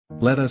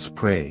Let us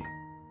pray.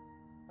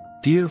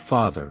 Dear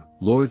Father,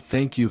 Lord,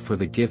 thank you for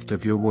the gift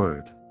of your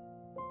word.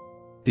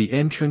 The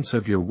entrance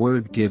of your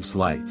word gives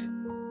light.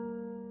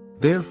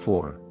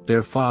 Therefore,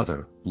 dear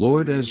Father,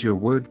 Lord, as your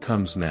word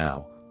comes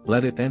now,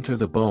 let it enter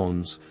the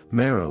bones,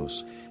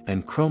 marrows,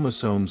 and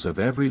chromosomes of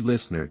every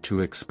listener to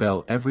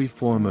expel every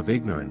form of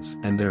ignorance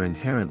and their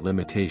inherent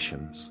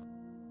limitations.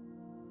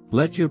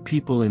 Let your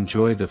people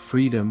enjoy the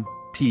freedom,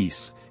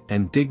 peace,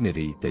 and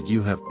dignity that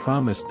you have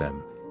promised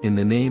them. In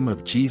the name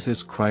of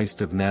Jesus Christ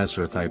of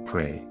Nazareth I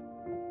pray.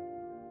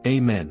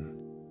 Amen.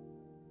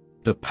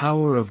 The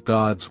power of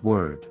God's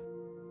word.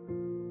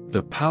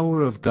 The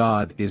power of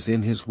God is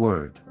in his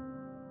word.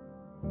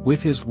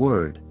 With his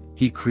word,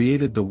 he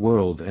created the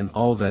world and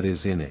all that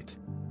is in it.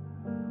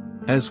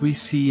 As we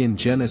see in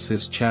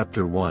Genesis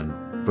chapter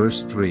 1,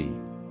 verse 3.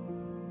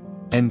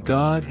 And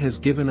God has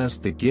given us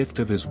the gift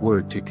of his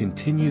word to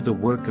continue the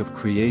work of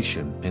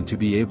creation and to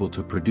be able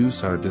to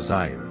produce our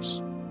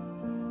desires.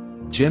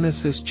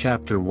 Genesis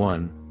chapter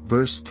 1,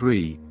 verse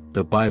 3,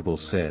 the Bible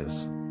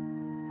says,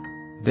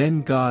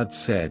 Then God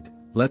said,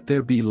 Let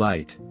there be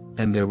light,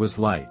 and there was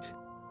light.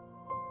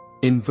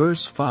 In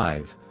verse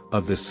 5,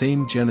 of the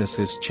same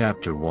Genesis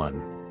chapter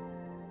 1,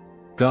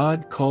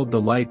 God called the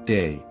light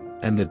day,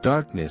 and the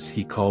darkness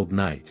he called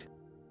night.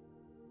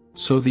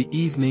 So the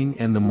evening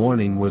and the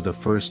morning were the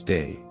first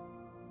day.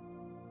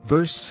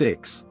 Verse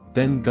 6,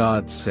 Then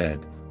God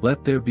said,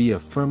 Let there be a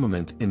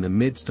firmament in the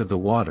midst of the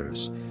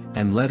waters,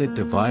 and let it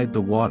divide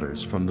the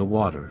waters from the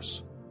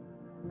waters.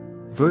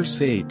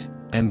 Verse 8,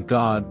 And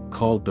God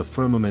called the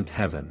firmament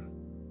heaven.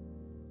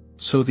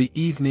 So the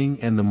evening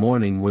and the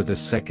morning were the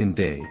second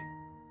day.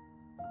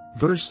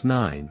 Verse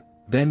 9,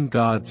 Then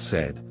God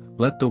said,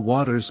 Let the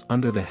waters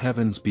under the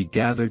heavens be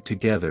gathered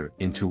together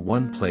into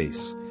one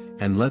place,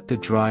 and let the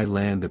dry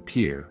land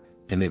appear,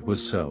 and it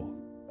was so.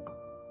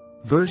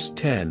 Verse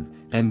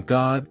 10, And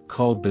God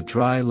called the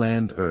dry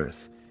land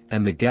earth,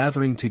 and the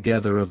gathering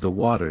together of the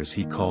waters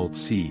he called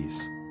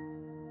seas.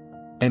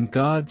 And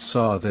God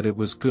saw that it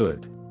was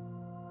good.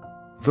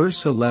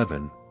 Verse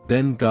 11,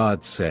 Then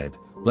God said,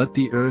 Let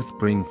the earth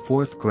bring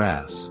forth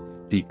grass,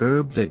 the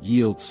herb that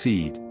yields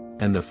seed,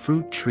 and the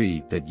fruit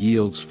tree that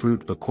yields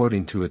fruit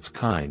according to its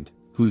kind,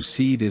 whose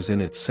seed is in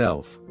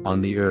itself,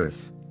 on the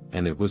earth,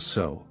 and it was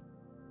so.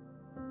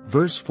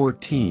 Verse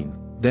 14,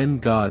 Then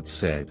God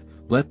said,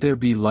 Let there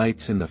be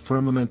lights in the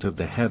firmament of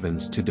the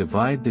heavens to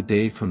divide the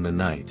day from the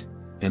night,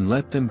 and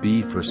let them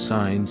be for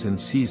signs and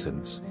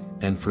seasons,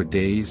 and for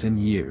days and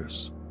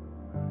years.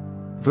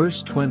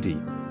 Verse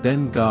 20,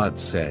 Then God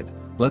said,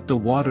 Let the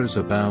waters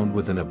abound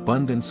with an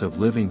abundance of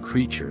living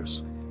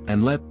creatures,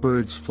 and let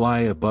birds fly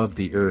above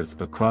the earth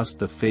across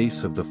the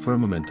face of the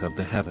firmament of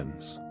the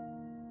heavens.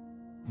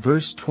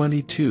 Verse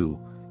 22,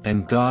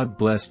 And God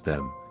blessed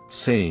them,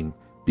 saying,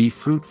 Be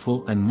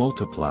fruitful and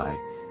multiply,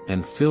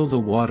 and fill the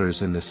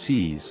waters in the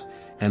seas,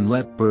 and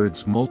let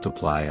birds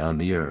multiply on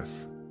the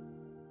earth.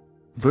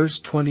 Verse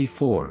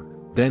 24,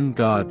 Then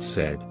God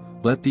said,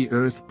 Let the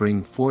earth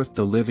bring forth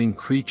the living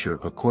creature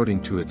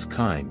according to its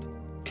kind,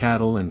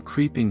 cattle and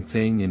creeping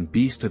thing and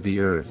beast of the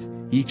earth,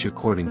 each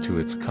according to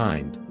its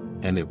kind,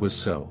 and it was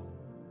so.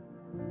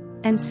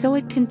 And so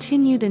it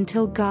continued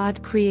until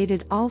God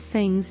created all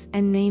things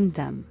and named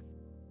them.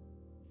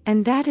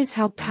 And that is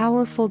how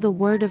powerful the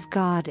Word of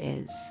God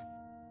is.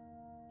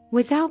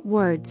 Without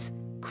words,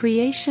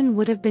 creation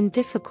would have been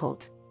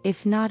difficult,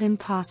 if not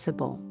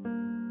impossible.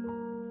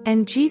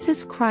 And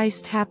Jesus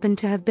Christ happened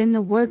to have been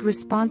the Word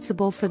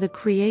responsible for the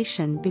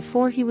creation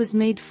before he was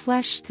made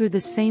flesh through the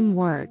same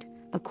Word,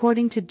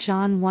 according to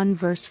John 1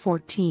 verse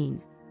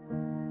 14.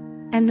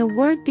 And the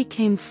Word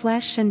became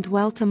flesh and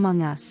dwelt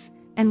among us,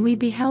 and we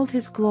beheld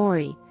his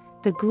glory,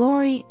 the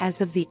glory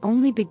as of the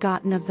only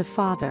begotten of the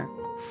Father,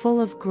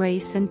 full of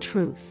grace and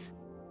truth.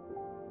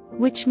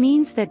 Which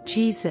means that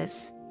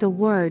Jesus, the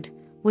Word,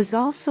 was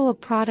also a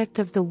product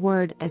of the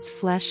Word as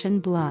flesh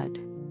and blood.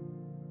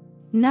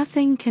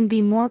 Nothing can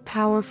be more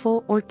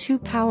powerful or too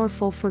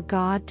powerful for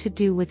God to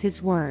do with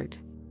his word.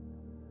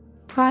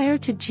 Prior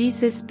to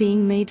Jesus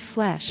being made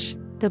flesh,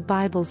 the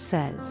Bible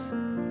says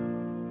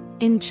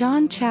in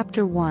John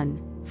chapter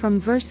 1, from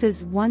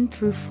verses 1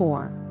 through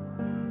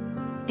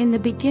 4, In the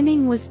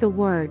beginning was the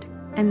Word,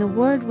 and the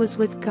Word was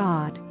with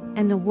God,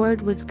 and the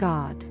Word was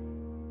God.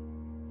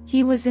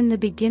 He was in the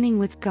beginning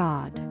with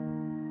God.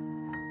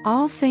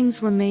 All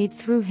things were made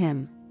through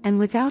him, and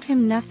without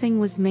him nothing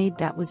was made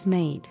that was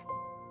made.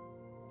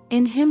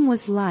 In him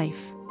was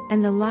life,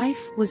 and the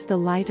life was the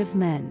light of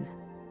men.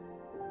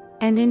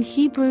 And in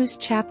Hebrews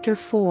chapter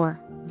 4,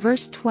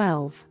 verse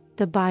 12,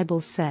 the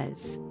Bible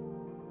says,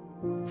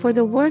 For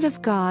the word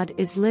of God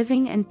is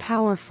living and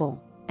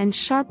powerful, and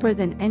sharper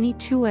than any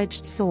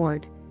two-edged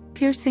sword,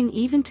 piercing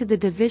even to the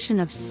division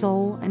of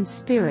soul and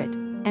spirit,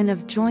 and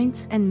of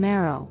joints and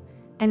marrow,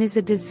 and is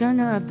a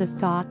discerner of the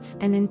thoughts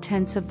and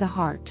intents of the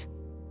heart.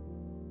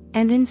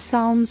 And in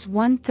Psalms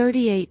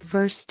 138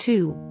 verse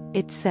 2,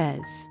 it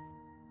says,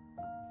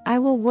 I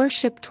will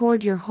worship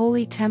toward your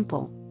holy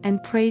temple,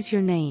 and praise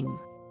your name.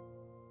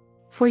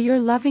 For your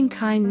loving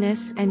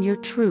kindness and your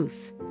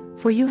truth,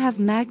 for you have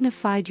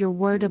magnified your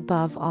word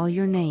above all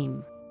your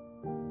name.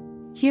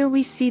 Here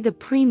we see the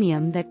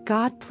premium that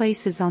God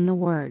places on the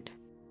word.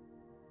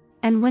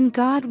 And when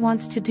God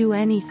wants to do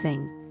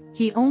anything,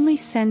 He only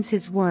sends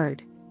His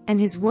word, and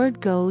His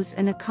word goes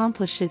and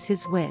accomplishes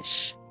His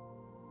wish.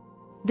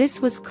 This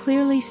was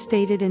clearly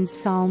stated in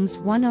Psalms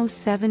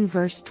 107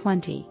 verse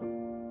 20.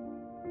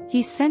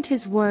 He sent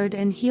His word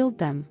and healed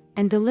them,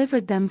 and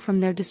delivered them from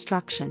their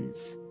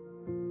destructions.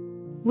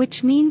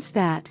 Which means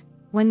that,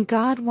 when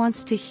God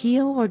wants to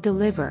heal or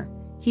deliver,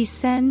 He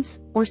sends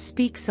or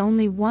speaks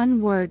only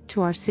one word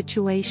to our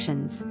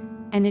situations,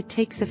 and it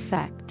takes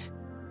effect.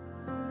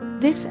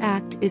 This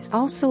act is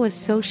also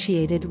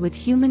associated with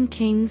human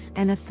kings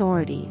and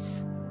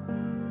authorities.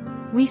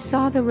 We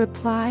saw the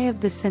reply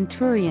of the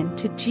centurion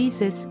to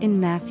Jesus in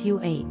Matthew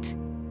 8.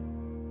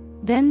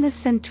 Then the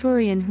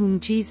centurion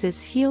whom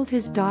Jesus healed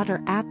his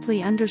daughter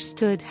aptly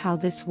understood how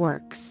this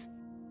works.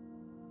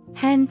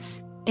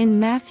 Hence, in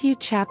Matthew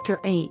chapter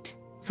 8,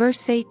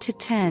 verse 8 to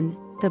 10,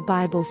 the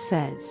Bible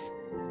says,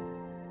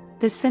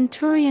 "The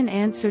centurion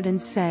answered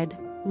and said,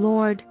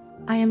 Lord,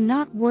 I am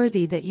not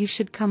worthy that you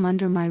should come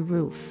under my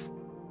roof.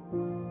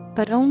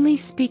 But only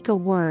speak a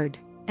word,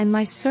 and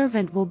my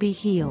servant will be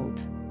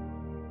healed.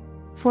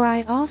 For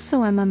I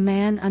also am a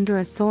man under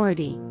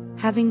authority,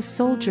 having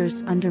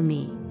soldiers under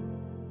me.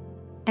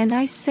 And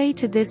I say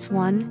to this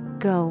one,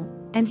 Go,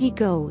 and he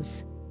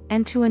goes,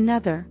 and to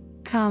another,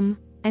 Come,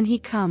 and he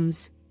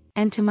comes,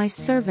 and to my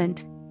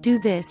servant, Do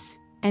this,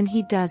 and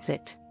he does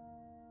it."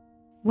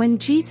 When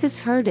Jesus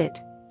heard it,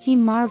 He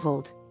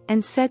marveled,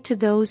 and said to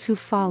those who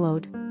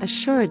followed,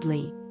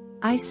 "Assuredly,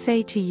 I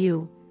say to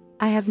you,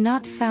 I have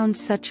not found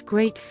such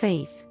great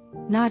faith,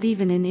 not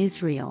even in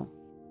Israel."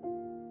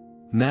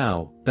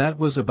 Now, that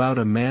was about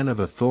a man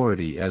of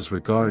authority as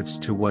regards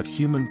to what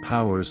human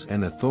powers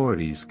and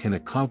authorities can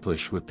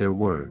accomplish with their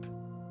word.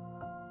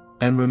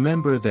 And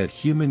remember that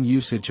human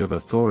usage of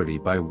authority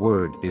by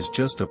word is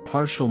just a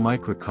partial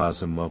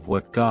microcosm of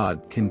what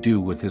God can do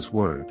with His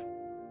word.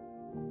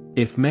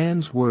 If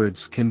man's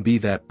words can be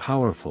that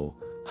powerful,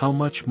 how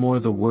much more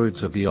the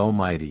words of the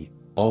Almighty,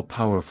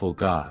 all-powerful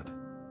God.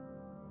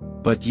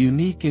 But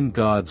unique in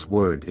God's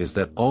word is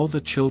that all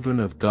the children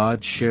of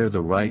God share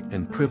the right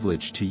and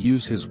privilege to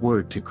use His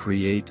word to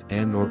create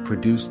and/or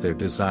produce their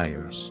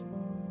desires.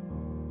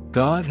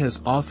 God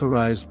has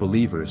authorized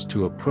believers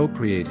to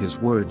appropriate His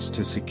words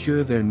to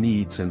secure their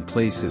needs and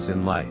places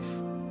in life.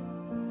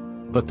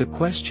 But the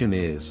question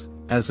is,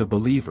 as a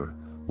believer,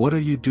 what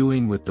are you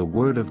doing with the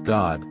Word of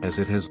God as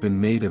it has been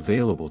made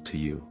available to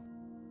you?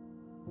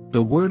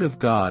 The Word of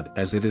God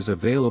as it is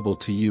available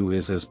to you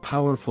is as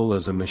powerful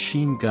as a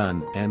machine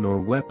gun and/or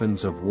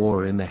weapons of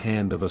war in the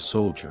hand of a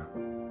soldier.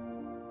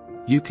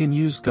 You can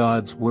use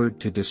God's Word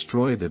to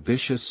destroy the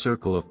vicious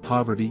circle of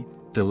poverty,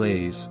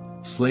 delays,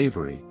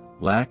 slavery,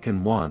 lack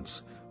and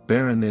wants,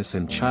 barrenness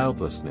and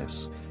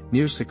childlessness,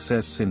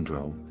 near-success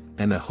syndrome,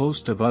 and a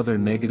host of other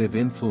negative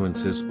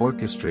influences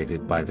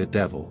orchestrated by the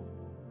devil.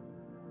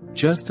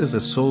 Just as a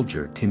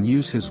soldier can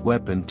use his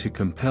weapon to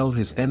compel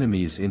his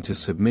enemies into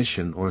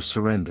submission or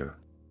surrender.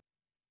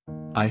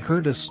 I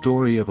heard a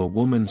story of a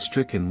woman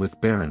stricken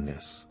with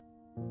barrenness.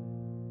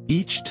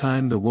 Each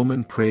time the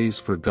woman prays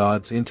for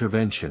God's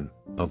intervention,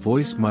 a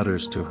voice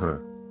mutters to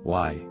her,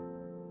 "Why?"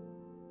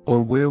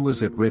 Or "Where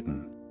was it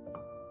written?"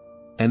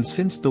 And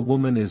since the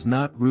woman is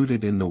not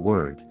rooted in the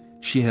Word,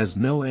 she has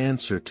no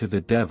answer to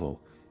the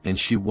devil, and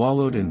she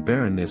wallowed in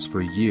barrenness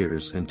for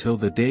years until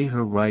the day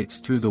her rights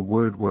through the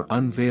Word were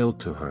unveiled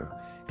to her,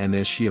 and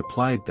as she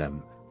applied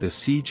them, the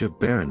siege of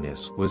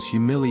barrenness was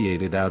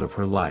humiliated out of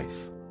her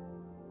life.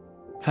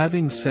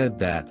 Having said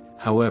that,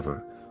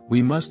 however,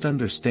 we must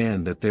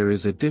understand that there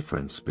is a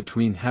difference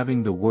between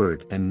having the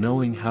Word and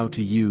knowing how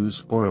to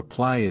use or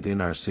apply it in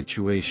our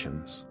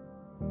situations.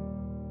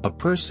 A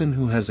person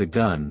who has a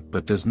gun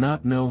but does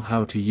not know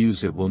how to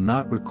use it will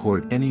not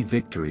record any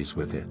victories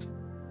with it,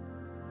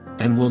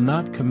 and will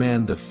not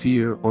command the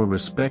fear or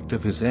respect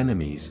of his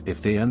enemies if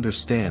they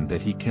understand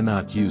that he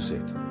cannot use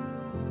it.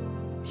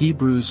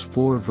 Hebrews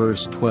 4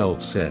 verse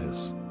 12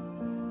 says,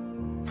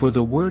 "For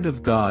the word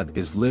of God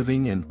is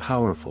living and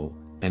powerful,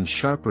 and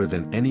sharper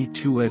than any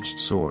two-edged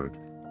sword,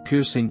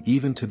 piercing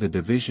even to the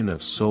division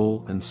of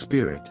soul and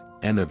spirit,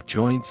 and of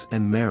joints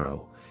and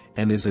marrow,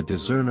 and is a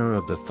discerner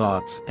of the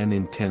thoughts and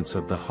intents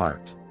of the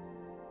heart."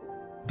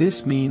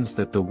 This means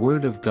that the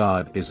Word of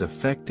God is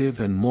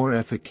effective and more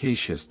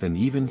efficacious than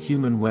even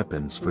human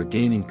weapons for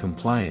gaining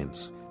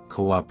compliance,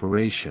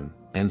 cooperation,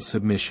 and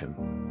submission.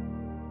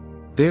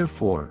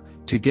 Therefore,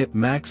 to get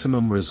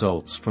maximum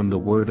results from the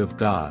Word of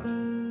God,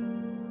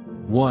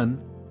 1.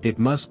 It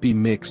must be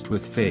mixed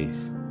with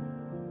faith.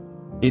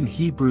 In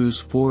Hebrews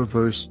 4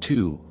 verse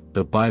 2,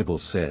 the Bible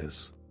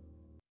says,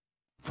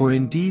 "For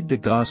indeed the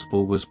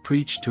gospel was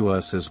preached to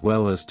us as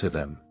well as to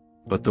them,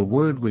 but the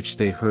word which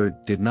they heard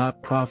did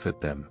not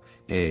profit them,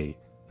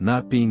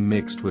 not being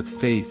mixed with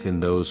faith in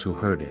those who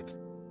heard it."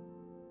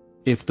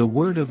 If the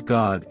word of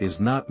God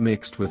is not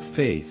mixed with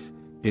faith,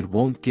 it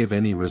won't give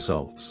any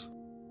results.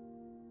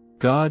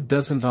 God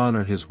doesn't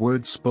honor his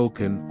word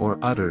spoken or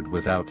uttered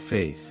without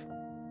faith.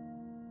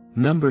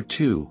 Number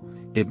 2,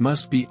 it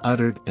must be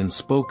uttered and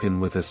spoken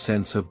with a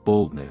sense of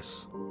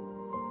boldness.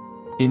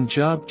 In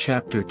Job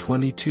chapter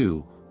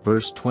 22,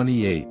 verse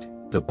 28,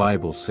 the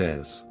Bible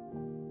says,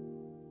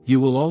 "You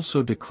will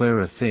also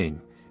declare a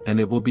thing, and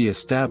it will be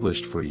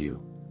established for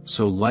you,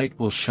 so light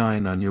will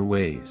shine on your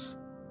ways."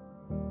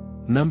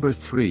 Number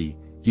 3,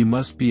 you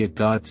must be a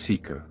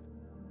God-seeker.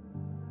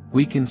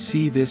 We can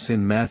see this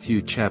in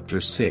Matthew chapter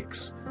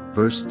 6,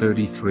 verse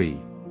 33.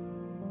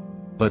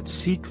 "But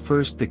seek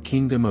first the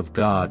kingdom of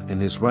God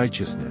and his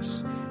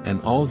righteousness,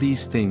 and all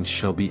these things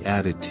shall be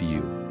added to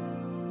you."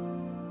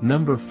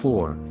 Number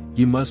 4,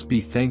 you must be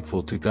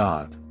thankful to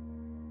God.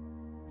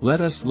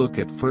 Let us look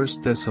at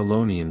 1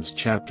 Thessalonians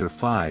chapter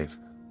 5,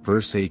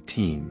 verse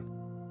 18.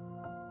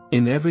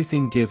 "In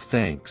everything give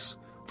thanks,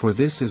 for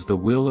this is the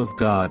will of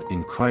God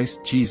in Christ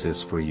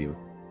Jesus for you."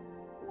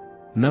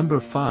 Number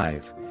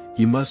 5,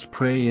 you must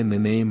pray in the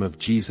name of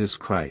Jesus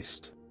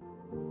Christ.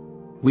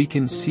 We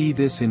can see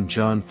this in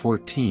John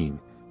 14,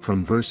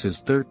 from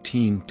verses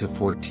 13 to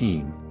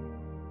 14.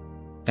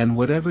 "And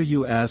whatever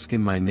you ask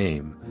in my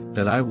name,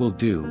 that I will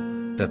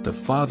do, that the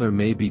Father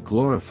may be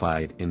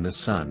glorified in the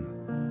Son.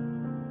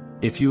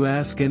 If you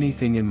ask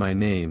anything in my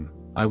name,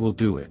 I will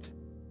do it."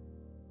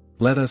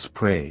 Let us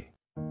pray.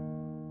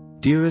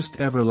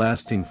 Dearest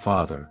everlasting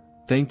Father,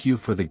 thank you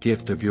for the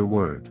gift of your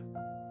word.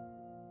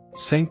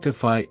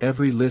 Sanctify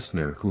every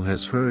listener who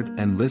has heard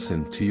and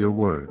listened to your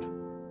word.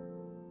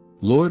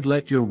 Lord,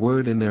 let your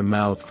word in their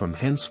mouth from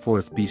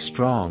henceforth be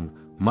strong,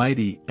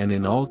 mighty, and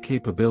in all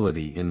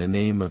capability in the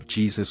name of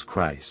Jesus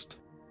Christ.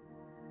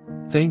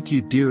 Thank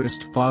you,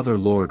 dearest Father,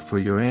 Lord, for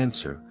your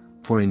answer,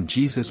 for in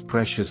Jesus'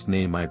 precious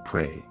name I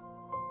pray.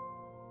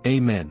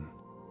 Amen.